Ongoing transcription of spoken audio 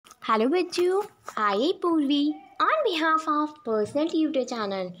Hello बच्चों, आई पूर्वी on behalf of personal tutor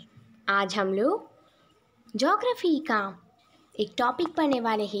channel. आज हम लोग ज्योग्राफी का एक टॉपिक पढ़ने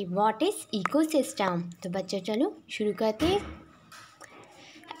वाले हैं, व्हाट इज इकोसिस्टम। तो बच्चों चलो शुरू करते हैं।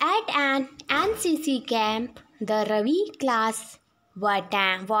 Eight N NCC camp the Ravi class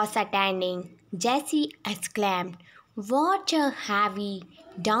was attending. Jessie exclaimed, "What a heavy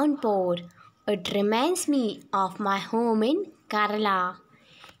downpour! It reminds me of my home in Kerala.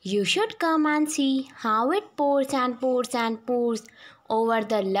 You should come and see how it pours and pours and pours over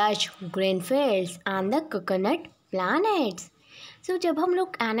the lush green fields and the coconut planets." So जब हम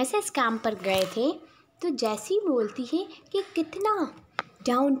लोग NSS camp पर गए थे तो जैसी बोलती है कि कितना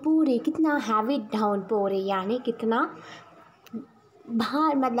डाउनपोर है, कितना हैवी डाउनपोर है, यानी कितना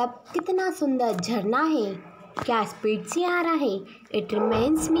बाहर मतलब कितना सुंदर झरना है, क्या स्पीड से आ रहा है। It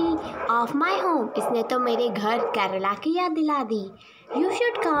reminds me of my home, इसने तो मेरे घर केरला की याद दिला दी। You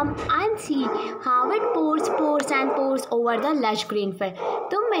should come and see how it pores and pores over the lush green field.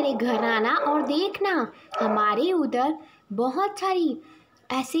 तुम मेरे घर आना और देखना, हमारे उधर बहुत सारी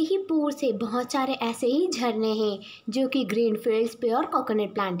ऐसे ही पोर्स है, बहुत सारे ऐसे ही झरने हैं जो कि ग्रीन फील्ड्स पे और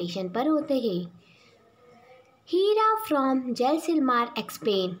कोकोनट प्लांटेशन पर होते हैं। हीरा from Jaisalmer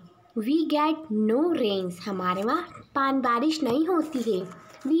explain, we get no rains, हमारे वहाँ बारिश नहीं होती है।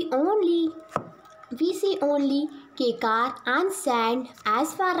 We C only केकार and sand as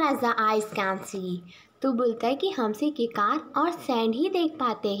far as the eyes can see. तो बोलता है कि हमसे केकार और सैंड ही देख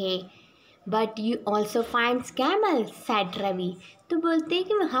पाते हैं। But you also find camel said Ravi. तो बोलते हैं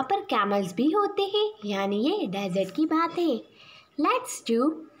कि वहाँ पर कैमल्स भी होते हैं, यानी ये डेजर्ट की बात है। Let's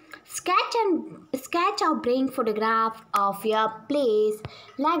do sketch or bring photograph of your place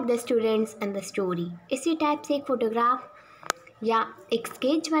like the students in the story। इसी टाइप से एक फोटोग्राफ या एक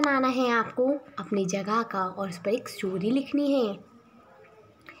स्केच बनाना है आपको अपनी जगह का और उस पर एक स्टोरी लिखनी है।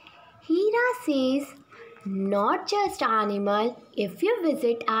 हीरा says, not just animal, if you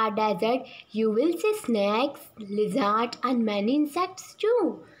visit our desert you will see snakes, lizards and many insects too।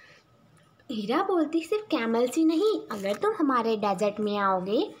 हीरा बोलती सिर्फ कैमल्स ही नहीं, अगर तुम हमारे डेजर्ट में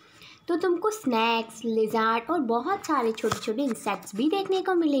आओगे तो तुमको स्नैक्स, लिजार्ड और बहुत सारे छोटे छोटे इंसेक्ट्स भी देखने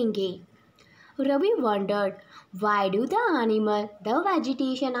को मिलेंगे। Ravi wandered, why do the animal the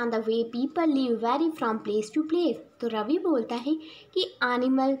vegetation and the way people live very from place to place. तो रवि बोलता है कि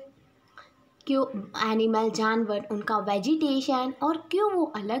एनिमल जानवर, उनका वेजिटेशन और क्यों वो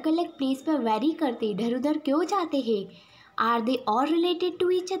अलग अलग प्लेस पर वेरी करते, इधर उधर क्यों जाते हैं। Are they all related to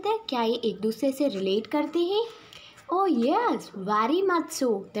each other, क्या ये एक दूसरे से रिलेट करते हैं। Oh yes, very much so,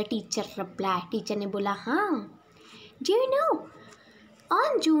 the teacher replied. Teacher ने बोला हाँ। Do you know,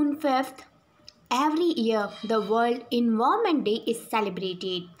 on June 5th, every year the World Environment Day is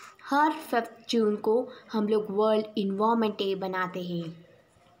celebrated. हर 5 जून को हम लोग World Environment Day बनाते हैं।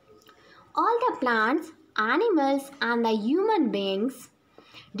 All the plants, animals and the human beings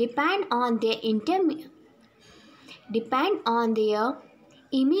depend on their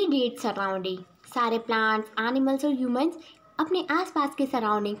immediate surrounding। सारे plants, animals और humans अपने आसपास के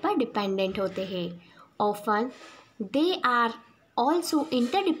सराउंडिंग पर डिपेंडेंट होते हैं। Often they are also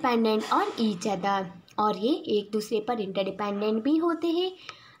interdependent on each other, और ये एक दूसरे पर इंटरडिपेंडेंट भी होते हैं।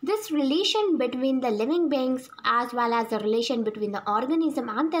 This relation between the living beings as well as the relation between the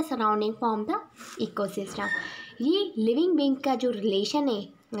organism and the surrounding form the ecosystem. ये लिविंग बीइंग का जो रिलेशन है,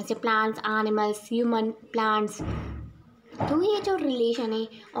 जैसे प्लांट्स, एनिमल्स, ह्यूमन, प्लांट्स, तो ये जो रिलेशन है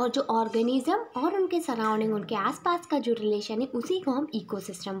और जो ऑर्गेनिज्म और उनके सराउंडिंग, उनके आसपास का जो रिलेशन है, उसी को हम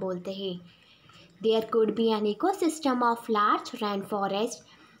इकोसिस्टम बोलते हैं। There could be an ecosystem of large rain forest,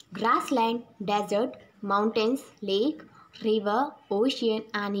 grassland, desert, mountains, lake, river, ocean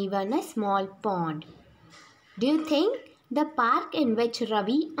and even a small pond. Do you think the park in which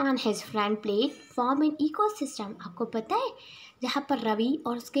Ravi and his friend played form an ecosystem. आपको पता है जहाँ पर रवि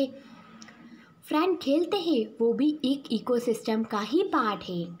और उसके friend खेलते हैं वो भी एक इकोसिस्टम का ही पार्ट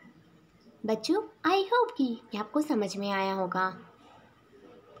है। बच्चों, आई होप कि ये आपको समझ में आया होगा।